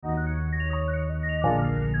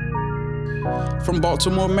From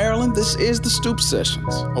Baltimore, Maryland, this is The Stoop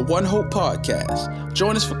Sessions, a One Hope podcast.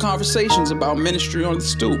 Join us for conversations about ministry on the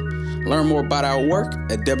stoop. Learn more about our work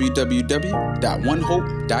at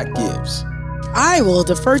www.onehope.gives. I will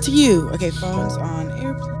defer to you. Okay, phones on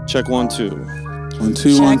airplane. Check 1 2. 1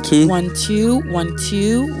 2 1 2 1 2 1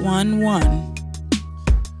 2 1 1.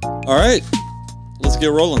 All right, let's get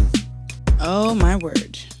rolling. Oh my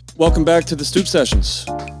word. Welcome back to the Stoop Sessions.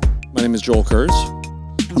 My name is Joel Kurz.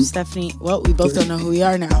 I'm Stephanie. Well, we both don't know who we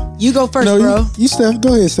are now. You go first, No, bro. you Steph.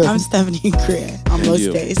 Go ahead, Steph. I'm Stephanie Greer on most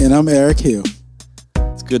you. days. And I'm Eric Hill.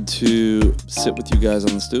 It's good to sit with you guys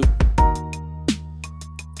on the stoop.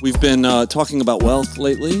 We've been talking about wealth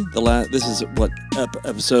lately. This is what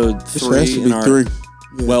episode This 3 has to in be our 3.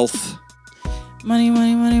 Yeah. wealth. Money,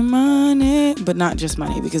 money, money, money. But not just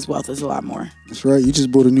money, because wealth is a lot more. That's right. You just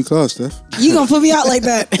bought a new car, Steph. You gonna put me out like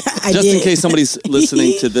that? I Just did. in case somebody's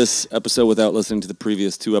listening to this episode without listening to the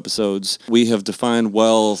previous 2 episodes, we have defined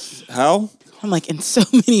wealth how? I'm like, in so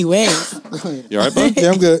many ways. You all right, bud?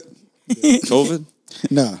 Yeah, I'm good. COVID?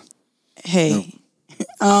 Nah, Hey.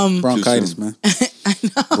 bronchitis, man.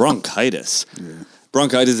 Bronchitis.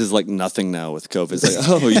 Bronchitis is like nothing now with COVID. It's like,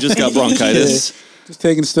 oh, you just got bronchitis. Just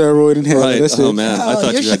taking a steroid and Right. That's Oh, it. man. I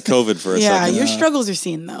thought you're you had COVID for a Yeah, second. your struggles are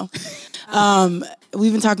seen, though.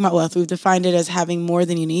 We've been talking about wealth. We've defined it as having more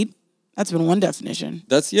than you need. That's been one definition.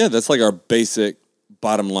 That's like our basic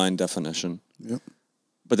bottom line definition. Yep.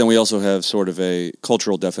 But then we also have sort of a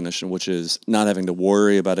cultural definition, which is not having to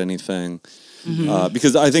worry about anything.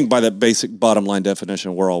 Because I think by that basic bottom line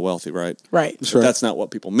definition, we're all wealthy, right? Right. That's But right. that's not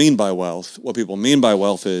what people mean by wealth. What people mean by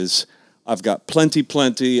wealth is I've got plenty.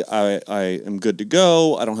 I am good to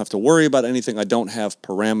go. I don't have to worry about anything. I don't have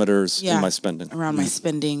parameters in my spending. Around my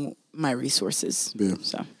spending, my resources. Yeah.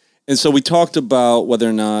 So And so we talked about whether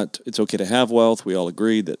or not it's okay to have wealth. We all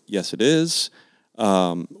agreed that yes, it is.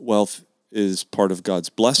 Wealth is part of God's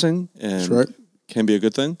blessing and right. can be a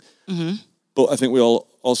good thing. But I think we all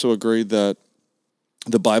also agreed that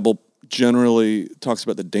the Bible generally talks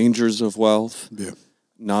about the dangers of wealth, Yeah.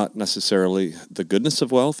 not necessarily the goodness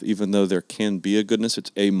of wealth, even though there can be a goodness.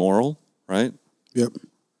 It's amoral, right? Yep.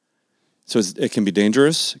 So it can be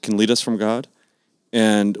dangerous. It can lead us from God.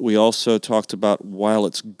 And we also talked about while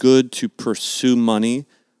it's good to pursue money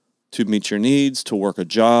to meet your needs, to work a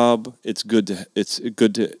job, it's good to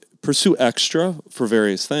pursue extra for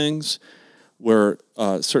various things. We're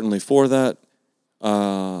certainly for that.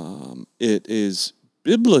 It is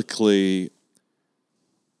biblically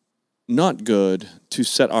not good to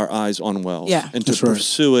set our eyes on wealth and to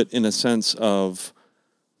pursue it in a sense of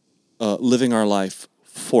living our life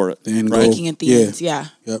for it. The end right? goal. making it the ends, yeah.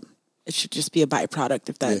 Yep. It should just be a byproduct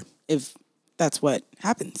if that's what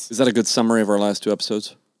happens. Is that a good summary of our last 2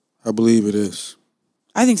 episodes? I believe it is.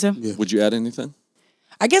 I think so. Yeah. Would you add anything?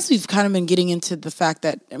 I guess we've kind of been getting into the fact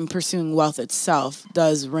that pursuing wealth itself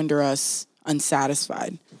does render us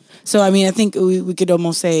unsatisfied. So, I mean, I think we could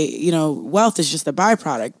almost say, wealth is just a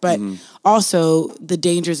byproduct, but also the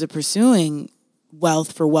dangers of pursuing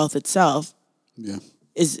wealth for wealth itself Yeah.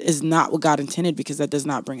 is not what God intended, because that does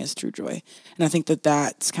not bring us true joy. And I think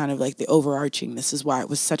that's kind of like the overarching. This is why it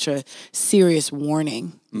was such a serious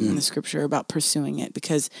warning in the scripture about pursuing it,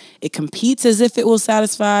 because it competes as if it will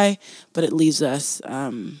satisfy, but it leaves us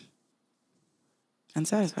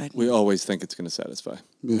unsatisfied. We always think it's going to satisfy.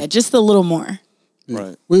 Yeah, just a little more.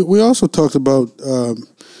 Right. We also talked about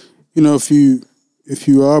if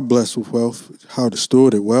you are blessed with wealth, how to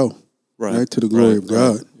steward it well, right, to the glory of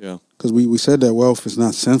God. Right. Yeah. Because we said that wealth is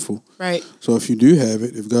not sinful. Right. So if you do have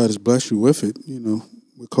it, if God has blessed you with it,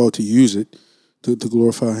 we're called to use it to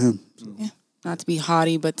glorify Him. So, Yeah. Not to be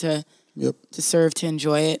haughty, but to Yep. to serve, to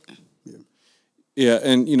enjoy it. Yeah,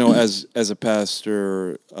 and as a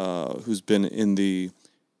pastor who's been in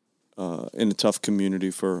a tough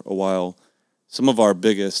community for a while, some of our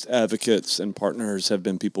biggest advocates and partners have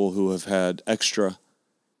been people who have had extra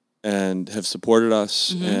and have supported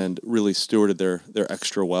us and really stewarded their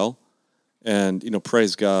extra well. And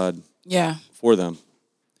praise God Yeah. for them.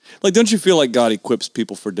 Like, don't you feel like God equips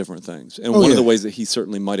people for different things? And one of the ways that He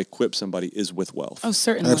certainly might equip somebody is with wealth. Oh,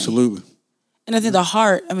 certainly. Absolutely. And I think the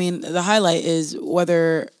highlight is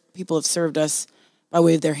whether people have served us by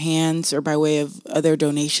way of their hands or by way of their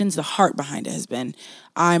donations. The heart behind it has been,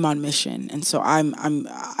 I'm on mission, and so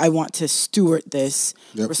I want to steward this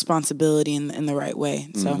responsibility in the right way.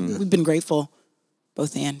 So we've been grateful,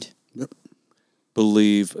 both and. Yep.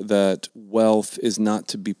 Believe that wealth is not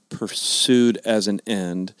to be pursued as an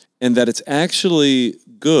end, and that it's actually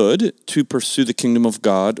good to pursue the kingdom of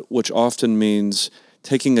God, which often means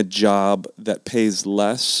taking a job that pays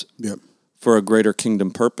less for a greater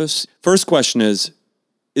kingdom purpose. First question is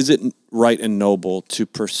is it right and noble to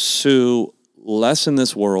pursue less in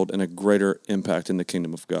this world and a greater impact in the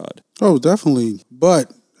kingdom of God? Oh, definitely.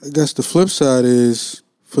 But I guess the flip side is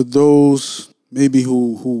for those maybe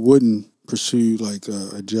who wouldn't pursue like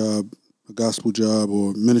a job, a gospel job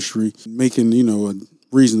or ministry, making, a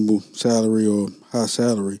reasonable salary or high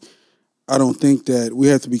salary. I don't think that we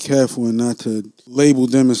have to be careful and not to label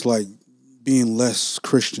them as like being less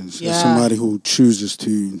Christians as somebody who chooses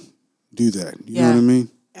to do that. You know what I mean?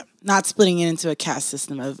 Not splitting it into a caste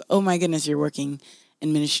system of, oh my goodness, you're working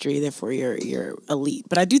in ministry, therefore you're elite.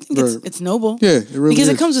 But I do think it's noble. Yeah, it really because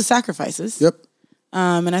is. it comes with sacrifices. Yep.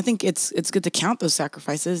 And I think it's good to count those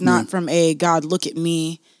sacrifices, not from a God, look at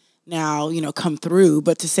me now, come through,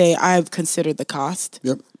 but to say I've considered the cost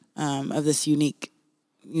of this unique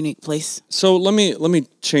place. So let me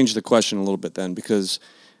change the question a little bit then, because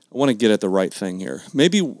I want to get at the right thing here.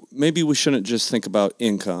 Maybe we shouldn't just think about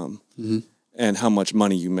income and how much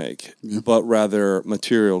money you make, but rather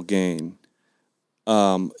material gain.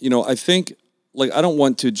 I think I don't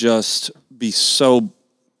want to just be so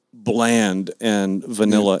bland and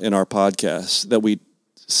vanilla in our podcast that we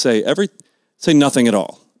say nothing at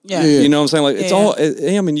all. Yeah. You know what I'm saying? Like it's all,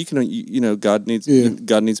 I mean, you can, God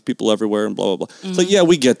needs people everywhere and blah, blah, blah. It's like,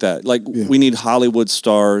 we get that. Like we need Hollywood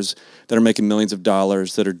stars that are making millions of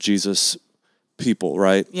dollars that are Jesus people,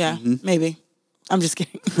 right? Yeah, maybe. I'm just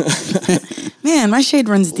kidding. Man, my shade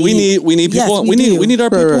runs deep. We need people. Yes, we need our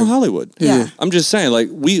people in Hollywood. Yeah. I'm just saying, like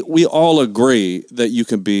we all agree that you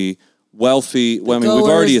can be wealthy. Well, I mean,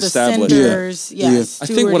 we've already established. Yes. I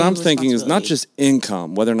think what I'm thinking is not just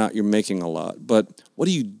income, whether or not you're making a lot, but what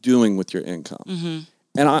are you doing with your income?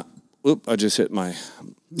 And I just hit my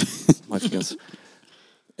fiance.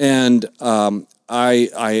 And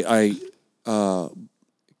I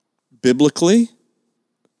biblically,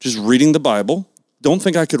 just reading the Bible, don't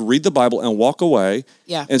think I could read the Bible and walk away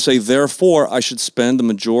and say, therefore, I should spend the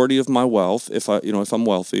majority of my wealth, if I'm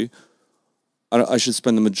wealthy, I should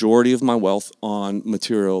spend the majority of my wealth on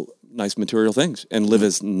nice material things and live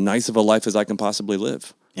as nice of a life as I can possibly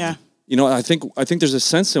live. Yeah. I think there's a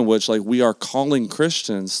sense in which we are calling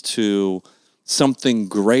Christians to something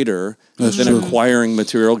greater than acquiring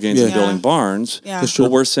material gains and building barns. Yeah.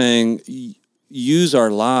 But we're saying use our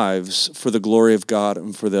lives for the glory of God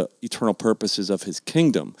and for the eternal purposes of His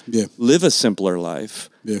kingdom. Yeah. Live a simpler life.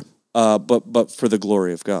 Yeah. But for the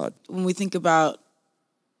glory of God. When we think about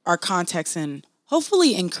our context and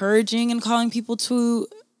hopefully encouraging and calling people to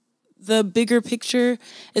the bigger picture,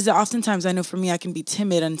 is that oftentimes I know for me I can be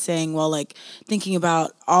timid and saying, well, thinking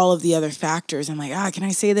about all of the other factors. I'm like, can I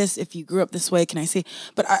say this? If you grew up this way, can I say?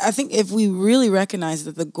 But I think if we really recognize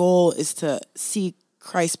that the goal is to see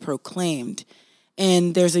Christ proclaimed,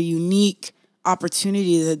 and there's a unique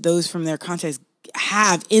opportunity that those from their context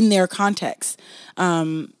have in their context,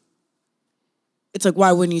 it's like,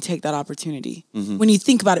 why wouldn't you take that opportunity when you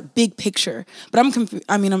think about it, big picture? But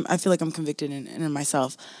I feel like I'm convicted in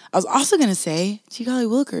myself. I was also going to say, gee golly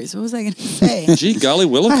willikers. What was I going to say? Gee golly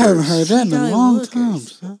willikers. I haven't heard that in a long time.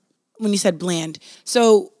 When you said bland.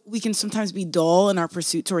 So we can sometimes be dull in our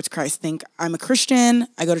pursuit towards Christ. Think, I'm a Christian,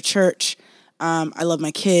 I go to church, I love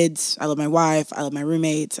my kids, I love my wife, I love my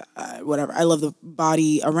roommates, whatever. I love the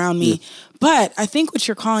body around me. Yeah. But I think what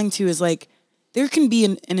you're calling to is there can be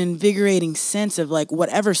an invigorating sense of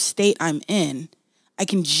whatever state I'm in, I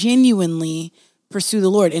can genuinely pursue the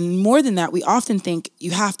Lord. And more than that, we often think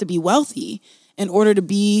you have to be wealthy in order to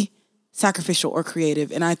be sacrificial or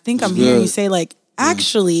creative. And I think I'm hearing you say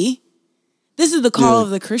actually, this is the call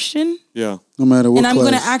of the Christian. Yeah. No matter what. And I'm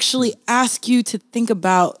going to actually ask you to think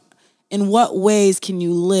about in what ways can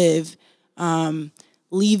you live,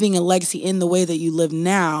 leaving a legacy in the way that you live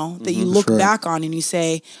now, that you look back on and you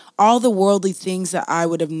say, all the worldly things that I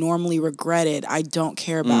would have normally regretted, I don't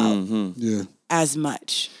care about as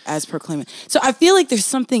much as proclaiming. So I feel like there's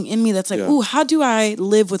something in me that's ooh, how do I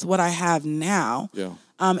live with what I have now? Yeah.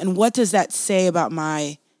 And what does that say about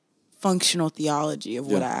my functional theology of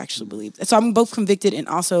what I actually believe? So I'm both convicted and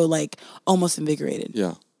also almost invigorated.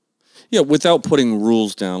 Yeah. Yeah, without putting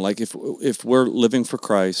rules down. If we're living for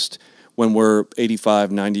Christ when we're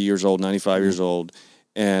 85, 90 years old, 95 years old,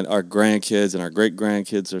 and our grandkids and our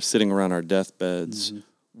great-grandkids are sitting around our deathbeds,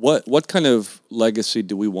 what kind of legacy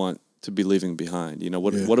do we want to be leaving behind?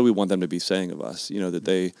 What do we want them to be saying of us? That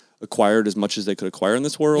they acquired as much as they could acquire in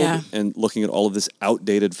this world and looking at all of this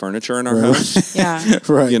outdated furniture in our house?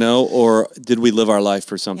 Right. Or did we live our life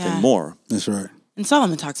for something more? That's right. And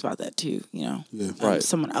Solomon talks about that too, Right.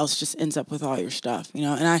 Someone else just ends up with all your stuff, and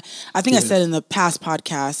I think I said in the past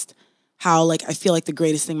podcast how I feel like the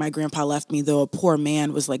greatest thing my grandpa left me, though a poor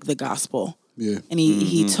man, was the gospel. Yeah. And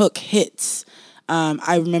he took hits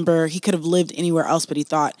I remember he could have lived anywhere else, but he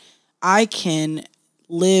thought, I can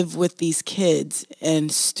live with these kids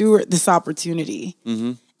and steward this opportunity.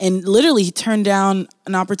 And literally he turned down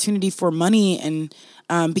an opportunity for money and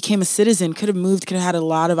became a citizen, could have moved, could have had a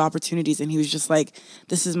lot of opportunities. And he was just like,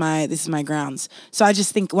 this is my grounds. So I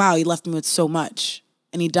just think, wow, he left me with so much.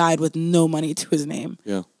 And he died with no money to his name.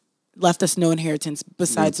 Yeah. Left us no inheritance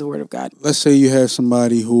besides the word of God. Let's say you have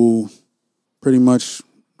somebody who pretty much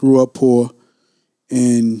grew up poor,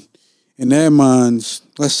 and in their minds,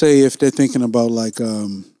 let's say if they're thinking about like,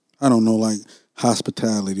 I don't know, like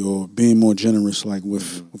hospitality or being more generous, like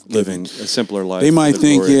with Living a simpler life. they might for the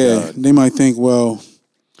think, glory of yeah, God. they might think, well,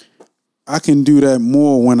 I can do that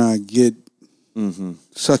more when I get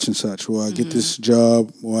such and such, or I get this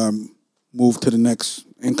job, or I move to the next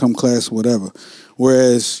income class, whatever.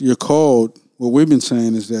 Whereas you're called, what we've been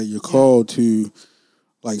saying is that you're called to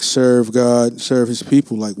like serve God, serve his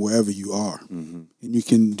people, like wherever you are. And you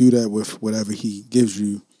can do that with whatever he gives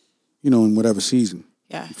you, in whatever season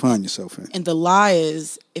Yeah. you find yourself in. And the lie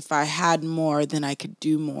is, if I had more, then I could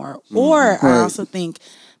do more. Or I also think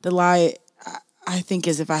the lie, I think,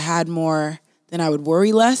 is if I had more, then I would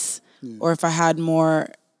worry less. Or if I had more,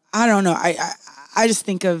 I don't know. I just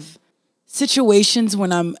think of situations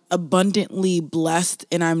when I'm abundantly blessed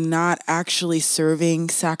and I'm not actually serving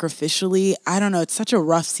sacrificially. I don't know. It's such a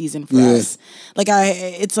rough season for us. Like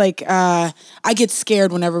I get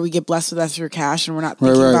scared whenever we get blessed with extra cash and we're not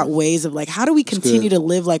thinking about ways of like, how do we continue to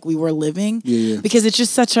live like we were living? Because it's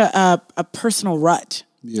just such a personal rut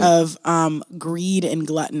of greed and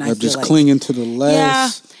glutton. I feel just like clinging to the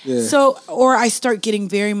last. Yeah. So, or I start getting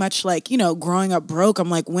very much like, growing up broke. I'm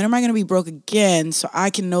like, when am I going to be broke again? So I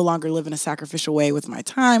can no longer live in a sacrificial way with my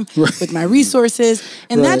time, with my resources.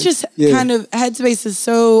 And that just kind of headspace is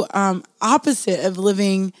so opposite of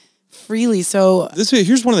living freely. So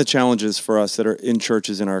Here's one of the challenges for us that are in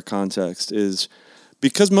churches in our context is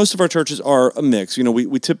because most of our churches are a mix.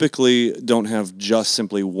 We typically don't have just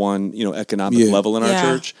simply one, economic level in our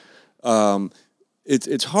church.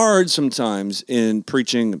 It's hard sometimes in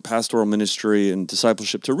preaching, pastoral ministry, and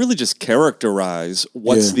discipleship to really just characterize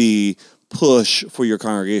what's the push for your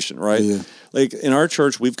congregation, right? Yeah. Like in our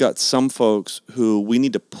church, we've got some folks who we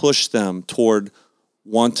need to push them toward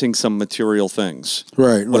wanting some material things.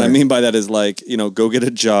 Right. What I mean by that is like, go get a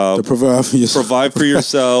job. To provide for yourself. Provide for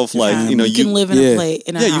yourself. Like, you can live in a place,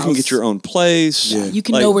 in a house. You can get your own place. Yeah. You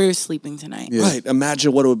can know where you're sleeping tonight. Yeah. Right.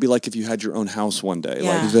 Imagine what it would be like if you had your own house one day.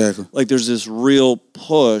 Yeah. Exactly. Like there's this real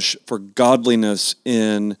push for godliness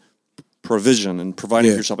in provision and providing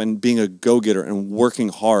for yourself and being a go-getter and working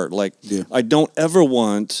hard. Like I don't ever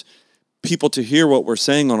want people to hear what we're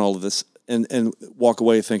saying on all of this and walk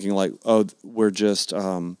away thinking like, oh, we're just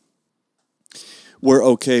we're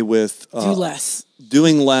okay with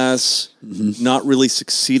doing less, not really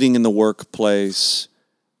succeeding in the workplace,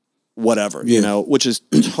 whatever, which is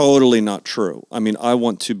totally not true. I mean, I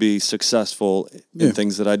want to be successful in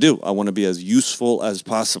things that I do. I want to be as useful as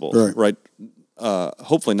possible, right?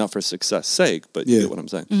 Hopefully not for success' sake, but you get what I'm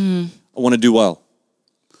saying. I want to do well.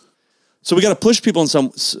 So we got to push people in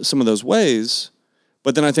some of those ways.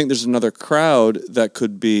 But then I think there's another crowd that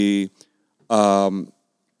could be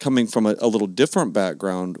coming from a little different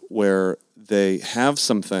background where they have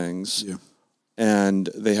some things and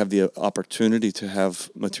they have the opportunity to have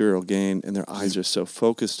material gain and their eyes are so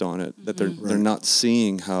focused on it that they're not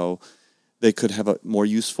seeing how they could have a more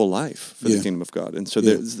useful life for the kingdom of God. And so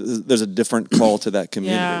there's a different call to that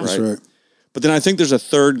community, right? That's right? But then I think there's a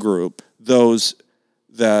third group, those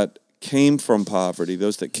that came from poverty,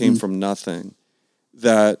 those that came from nothing,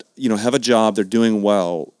 that have a job, they're doing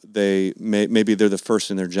well. They maybe they're the first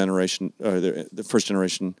in their generation, or they're the first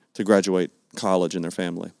generation to graduate college in their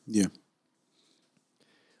family. Yeah,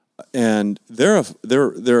 and they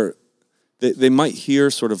might hear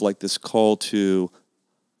sort of like this call to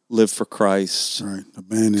live for Christ, right?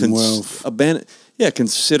 Abandon wealth,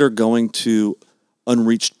 consider going to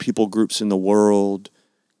unreached people groups in the world.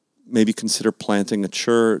 Maybe consider planting a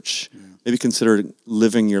church. Maybe consider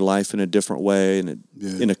living your life in a different way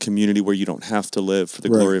in a community where you don't have to live for the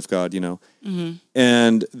glory of God,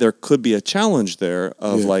 And there could be a challenge there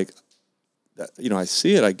of like, I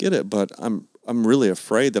see it, I get it, but I'm really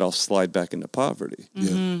afraid that I'll slide back into poverty.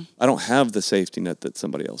 I don't have the safety net that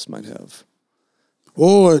somebody else might have.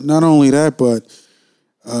 Or not only that, but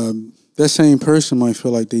that same person might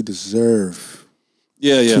feel like they deserve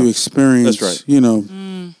to experience, that's right.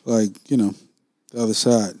 the other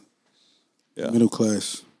side. Yeah. Middle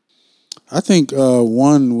class. I think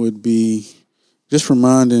one would be just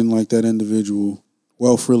reminding like that individual,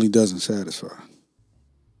 wealth really doesn't satisfy.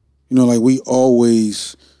 Like we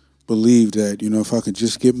always believe that, if I could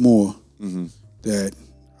just get more, that,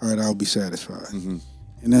 all right, I'll be satisfied. And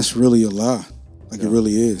that's really a lie. Like, it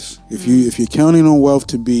really is. If you're counting on wealth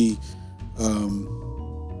to be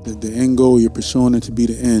the end goal, you're pursuing it to be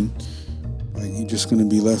the end, like, you're just going to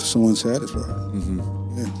be left so unsatisfied.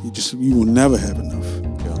 Yeah, you will never have enough.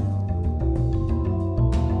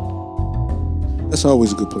 That's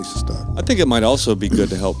always a good place to start. I think it might also be good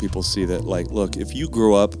to help people see that, like, look, if you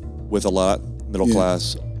grew up with a lot, middle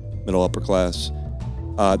class, middle upper class,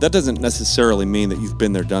 that doesn't necessarily mean that you've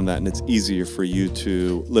been there, done that, and it's easier for you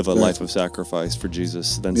to live a life of sacrifice for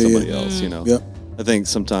Jesus than somebody else, Yep. I think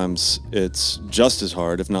sometimes it's just as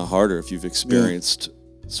hard, if not harder, if you've experienced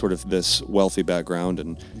sort of this wealthy background.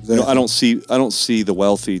 And I don't see the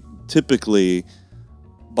wealthy typically,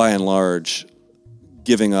 by and large,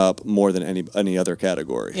 giving up more than any other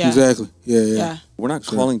category. Yeah. Exactly. Yeah. We're not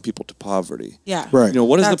calling people to poverty. Yeah. Right.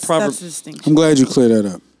 What is the proverb? That's the distinction. I'm glad you cleared that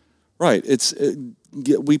up. Right.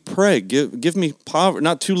 We pray, give me poverty,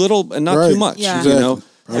 not too little and not too much. Yeah. Exactly.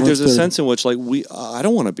 Like there's a sense in which, like, I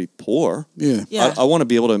don't want to be poor. Yeah. I want to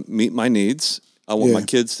be able to meet my needs. I want my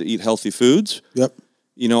kids to eat healthy foods. Yep.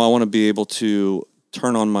 I want to be able to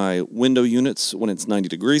turn on my window units when it's 90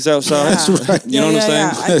 degrees outside. That's right. You know what I'm saying?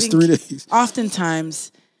 I That's think 3 days.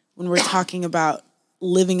 Oftentimes, when we're talking about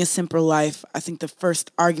living a simple life, I think the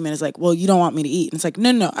first argument is like, well, you don't want me to eat. And it's like,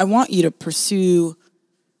 no, I want you to pursue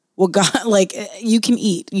what God, like, you can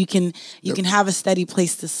eat, you can have a steady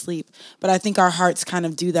place to sleep. But I think our hearts kind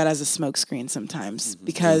of do that as a smokescreen sometimes,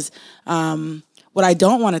 because what I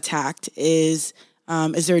don't want to tact is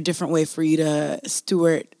there a different way for you to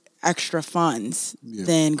steward extra funds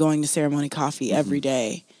than going to ceremony coffee every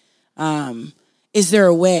day? Is there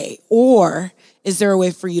a way? Or is there a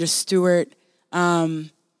way for you to steward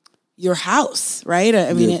your house, right?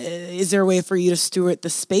 I mean, is there a way for you to steward the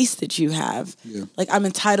space that you have? Yeah. Like, I'm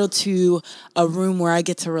entitled to a room where I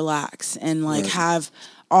get to relax and have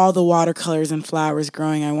all the watercolors and flowers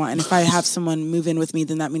growing I want. And if I have someone move in with me,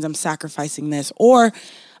 then that means I'm sacrificing this. Or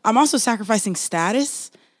I'm also sacrificing status.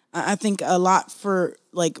 I think a lot for,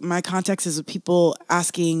 like, my context is with people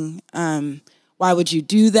asking, why would you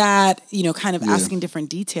do that? Kind of asking different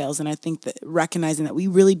details. And I think that recognizing that we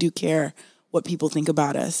really do care what people think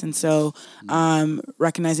about us. And so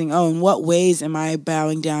recognizing, in what ways am I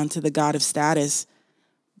bowing down to the God of status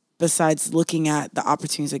besides looking at the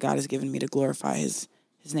opportunities that God has given me to glorify his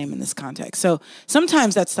name in this context? So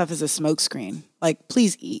sometimes that stuff is a smokescreen. Like,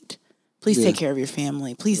 please eat. Please take care of your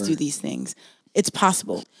family. Please do these things. It's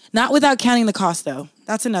possible. Not without counting the cost, though.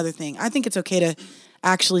 That's another thing. I think it's okay to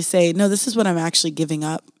actually say, no, this is what I'm actually giving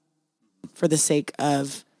up for the sake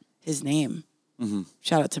of his name. Mm-hmm.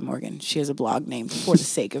 Shout out to Morgan. She has a blog named For the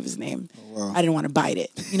Sake of His Name. Oh, wow. I didn't want to bite it.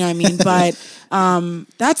 You know what I mean? But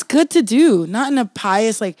that's good to do. Not in a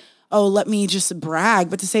pious, like, let me just brag,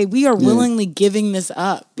 but to say we are willingly giving this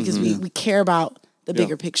up because we care about the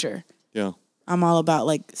bigger picture. Yeah. I'm all about,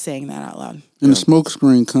 like, saying that out loud. And the smoke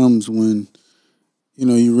screen comes when,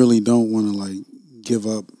 you really don't want to, like, give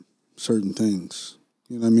up certain things.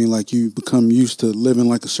 You know what I mean? Like, you become used to living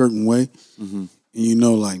like a certain way. Mm-hmm.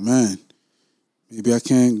 And like, man, maybe I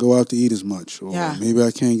can't go out to eat as much. Or maybe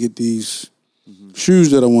I can't get these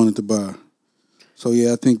shoes that I wanted to buy. So,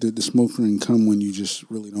 I think that the smoke screen come when you just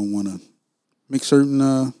really don't want to make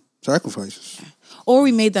certain sacrifices. Or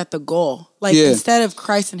we made that the goal. Like, instead of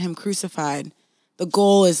Christ and him crucified, the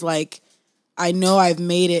goal is, like, I know I've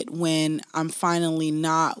made it when I'm finally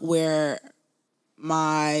not where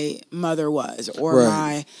my mother was or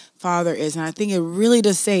my father is. And I think it really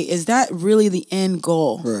does say, is that really the end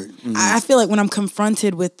goal? Right. Mm-hmm. I feel like when I'm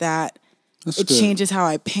confronted with that, it changes how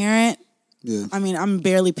I parent. Yeah. I mean, I'm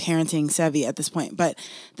barely parenting Sevi at this point, but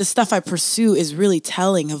the stuff I pursue is really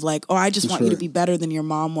telling of, like, I just want you to be better than your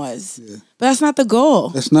mom was. Yeah. But that's not the goal.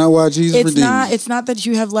 That's not why Jesus redeemed you. It's not that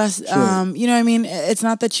you have less, you know what I mean? It's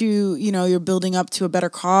not that you're building up to a better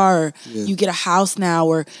car or you get a house now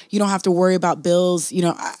or you don't have to worry about bills.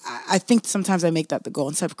 I think sometimes I make that the goal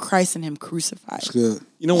instead of Christ and him crucified. That's good.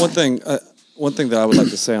 One thing that I would like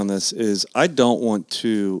to say on this is I don't want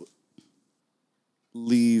to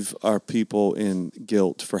leave our people in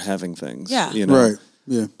guilt for having things. Yeah. Right.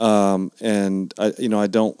 Yeah. And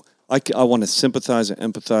I want to sympathize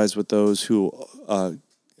and empathize with those who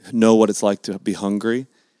know what it's like to be hungry.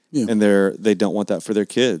 Yeah. And they don't want that for their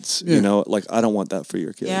kids. Yeah. Like, I don't want that for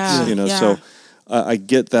your kids. Yeah. So I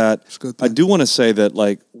get that. I do want to say that,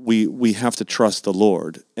 like, we have to trust the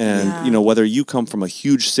Lord. And whether you come from a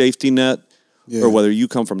huge safety net or whether you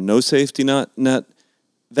come from no safety net,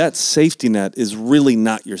 that safety net is really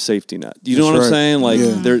not your safety net. Do you know That's what I'm right. saying? Like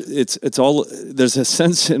Yeah. it's all, there's a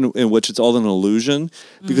sense in which it's all an illusion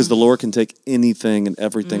because the Lord can take anything and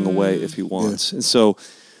everything away if he wants. And so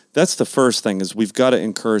that's the first thing is we've got to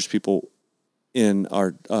encourage people in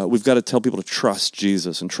our, we've got to tell people to trust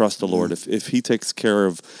Jesus and trust the Lord. If he takes care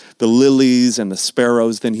of the lilies and the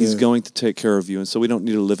sparrows, then he's going to take care of you. And so we don't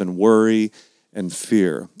need to live in worry and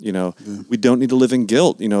fear. You know, we don't need to live in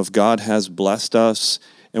guilt. You know, if God has blessed us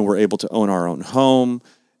and we're able to own our own home,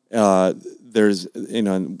 there's, you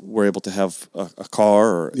know, we're able to have a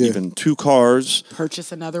car or even 2 cars.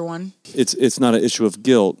 Purchase another one. It's not an issue of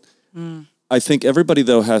guilt. I think everybody,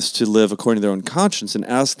 though, has to live according to their own conscience and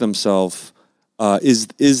ask themselves, is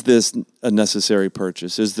this a necessary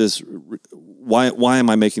purchase? Is this why am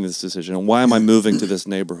I making this decision? And why am I moving to this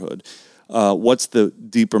neighborhood? What's the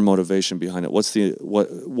deeper motivation behind it?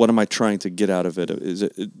 What am I trying to get out of it?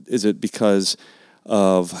 Is it because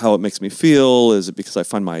of how it makes me feel? Is it because I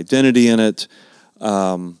find my identity in it?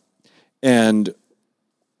 And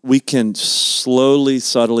we can slowly,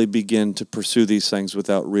 subtly begin to pursue these things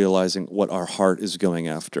without realizing what our heart is going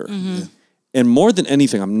after. And more than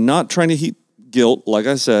anything, I'm not trying to heap guilt. Like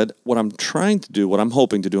I said, what I'm trying to do, what I'm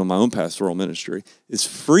hoping to do in my own pastoral ministry is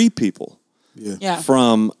free people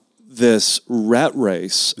from this rat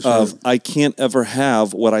race of I can't ever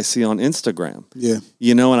have what I see on Instagram.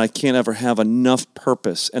 You know, and I can't ever have enough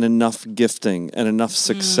purpose and enough gifting and enough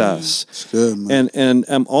success. It's good, man. And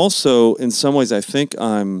I'm also, in some ways, I think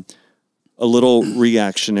I'm a little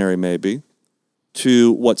reactionary maybe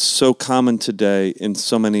to what's so common today in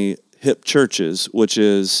so many hip churches, which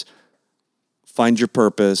is find your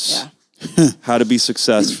purpose, how to be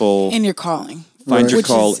successful. In your calling. Find your which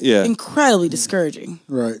call, is incredibly discouraging.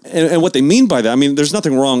 Right. And what they mean by that, I mean, there's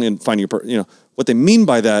nothing wrong in finding your, you know, what they mean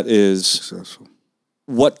by that is Successful.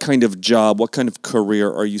 what kind of job, what kind of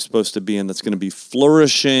career are you supposed to be in that's going to be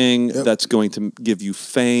flourishing, that's going to give you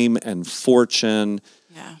fame and fortune,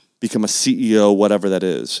 become a CEO, whatever that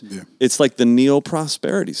is. It's like the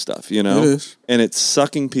neo-prosperity stuff, you know? It is. And it's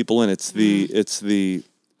sucking people in. It's the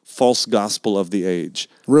false gospel of the age.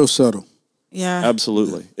 Real subtle. Yeah.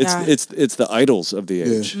 Absolutely. It's the idols of the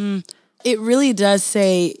age. It really does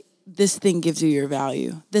say this thing gives you your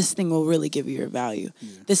value. This thing will really give you your value.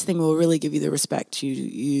 This thing will really give you the respect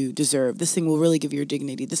you deserve. This thing will really give you your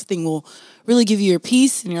dignity. This thing will really give you your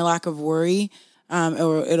peace and your lack of worry,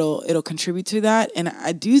 or it'll contribute to that. And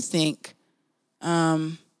I do think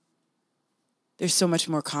there's so much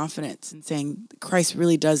more confidence in saying Christ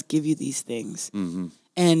really does give you these things.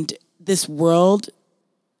 And this world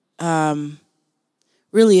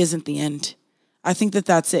really isn't the end. I think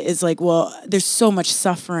that's it. It's like, well, there's so much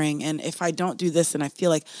suffering, and if I don't do this, then I feel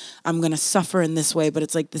like I'm going to suffer in this way, but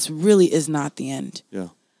it's like, this really is not the end. Yeah.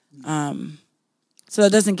 So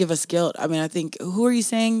that doesn't give us guilt. I mean, I think, who are you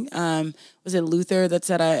saying? Was it Luther that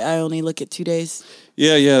said, I only look at 2 days?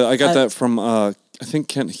 Yeah. I got that from, I think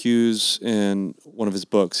Kent Hughes in one of his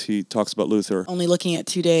books. He talks about Luther. Only looking at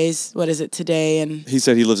 2 days. What is it, today? And he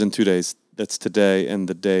said he lives in 2 days. That's today and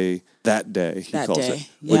the day, that day, he calls it,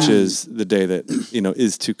 which is the day that, you know,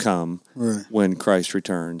 is to come when Christ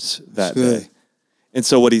returns that day. And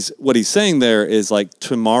so what he's saying there is like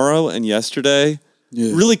tomorrow and yesterday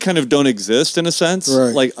really kind of don't exist in a sense.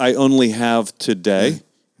 Like I only have today,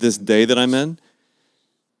 this day that I'm in.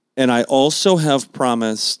 And I also have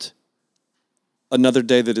promised another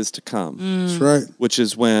day that is to come. That's right. Which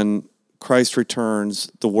is when Christ returns,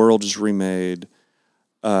 the world is remade,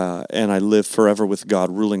 and I live forever with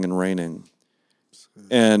God, ruling and reigning.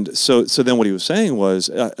 And so then what he was saying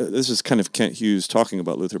was, this is kind of Kent Hughes talking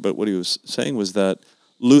about Luther, but what he was saying was that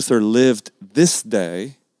Luther lived this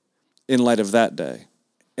day in light of that day.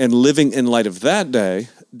 And living in light of that day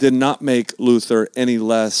did not make Luther any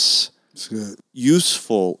less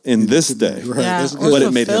useful in this day, but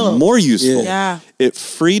it made him more useful. It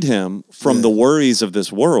freed him from the worries of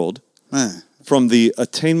this world. From the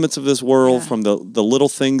attainments of this world, from the little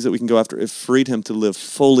things that we can go after. It freed him to live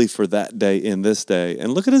fully for that day in this day.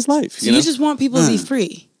 And look at his life. So you just want people to be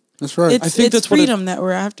free. That's right. I think that's freedom that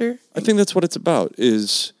we're after. I think that's what it's about,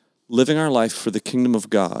 is living our life for the kingdom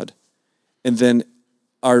of God. And then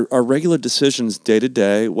our regular decisions day to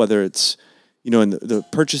day, whether it's, you know, in the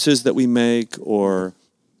purchases that we make, or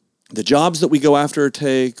the jobs that we go after or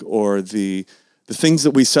take, or the things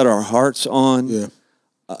that we set our hearts on,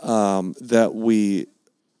 that we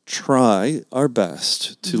try our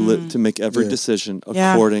best to make every decision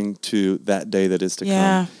according to that day that is to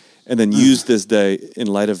come, and then use this day in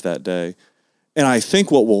light of that day. And I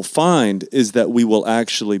think what we'll find is that we will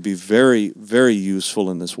actually be very, very useful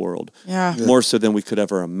in this world. Yeah. More so than we could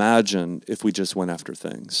ever imagine if we just went after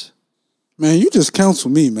things. Man, you just counsel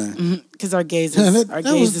me, man. Because our gaze Man, is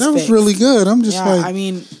that was fixed. really good. I'm just Yeah, I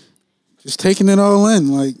mean, just taking it all in.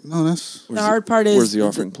 Like, no, that's the hard part is Where's the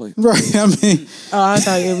offering plate? right. I mean, Oh, I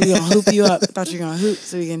thought we were gonna hoop you up. I thought you were gonna hoop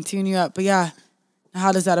so we can tune you up. But yeah,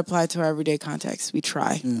 how does that apply to our everyday context? We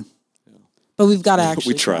try, but we've got to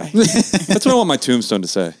actually We try. That's what I want my tombstone to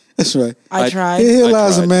say. that's right. I tried. Here I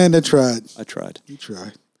lies a tried. man that tried. I tried. He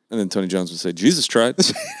tried. And then Tony Jones would say, Jesus tried.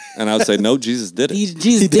 And I would say, no, Jesus did it.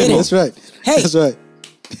 Jesus did it. That's right. Hey. That's right.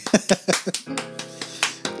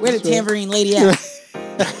 Where the tambourine lady at?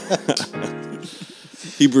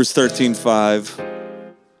 Hebrews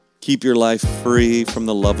 13:5. Keep your life free from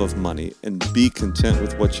the love of money and be content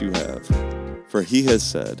with what you have. For he has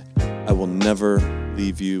said, I will never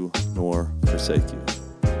leave you nor forsake you.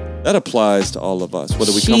 That applies to all of us,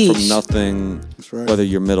 whether we come from Sheesh. nothing, That's right. whether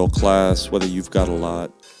you're middle class, whether you've got a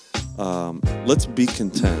lot. Let's be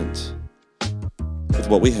content with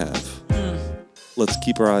what we have. Let's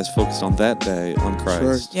keep our eyes focused on that day, on Christ,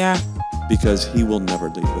 right. Yeah, because he will never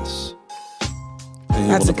leave us. And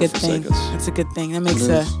he that's a will never good thing. forsake us. That's a good thing. That makes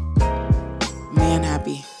It a is. man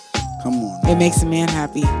happy. Come on. It makes a man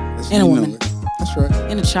happy, That's- and a you know woman, it. That's right.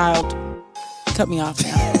 and a child. Cut me off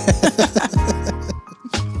now.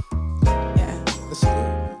 Yeah. That's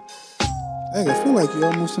good. Hey, I feel like you're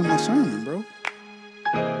almost in my sermon, bro.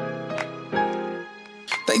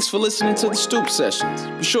 Thanks for listening to the Stoop Sessions.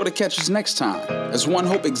 Be sure to catch us next time. As One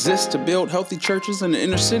Hope exists to build healthy churches in the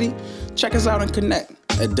inner city, check us out and connect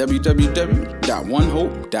at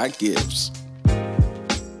www.onehope.gives.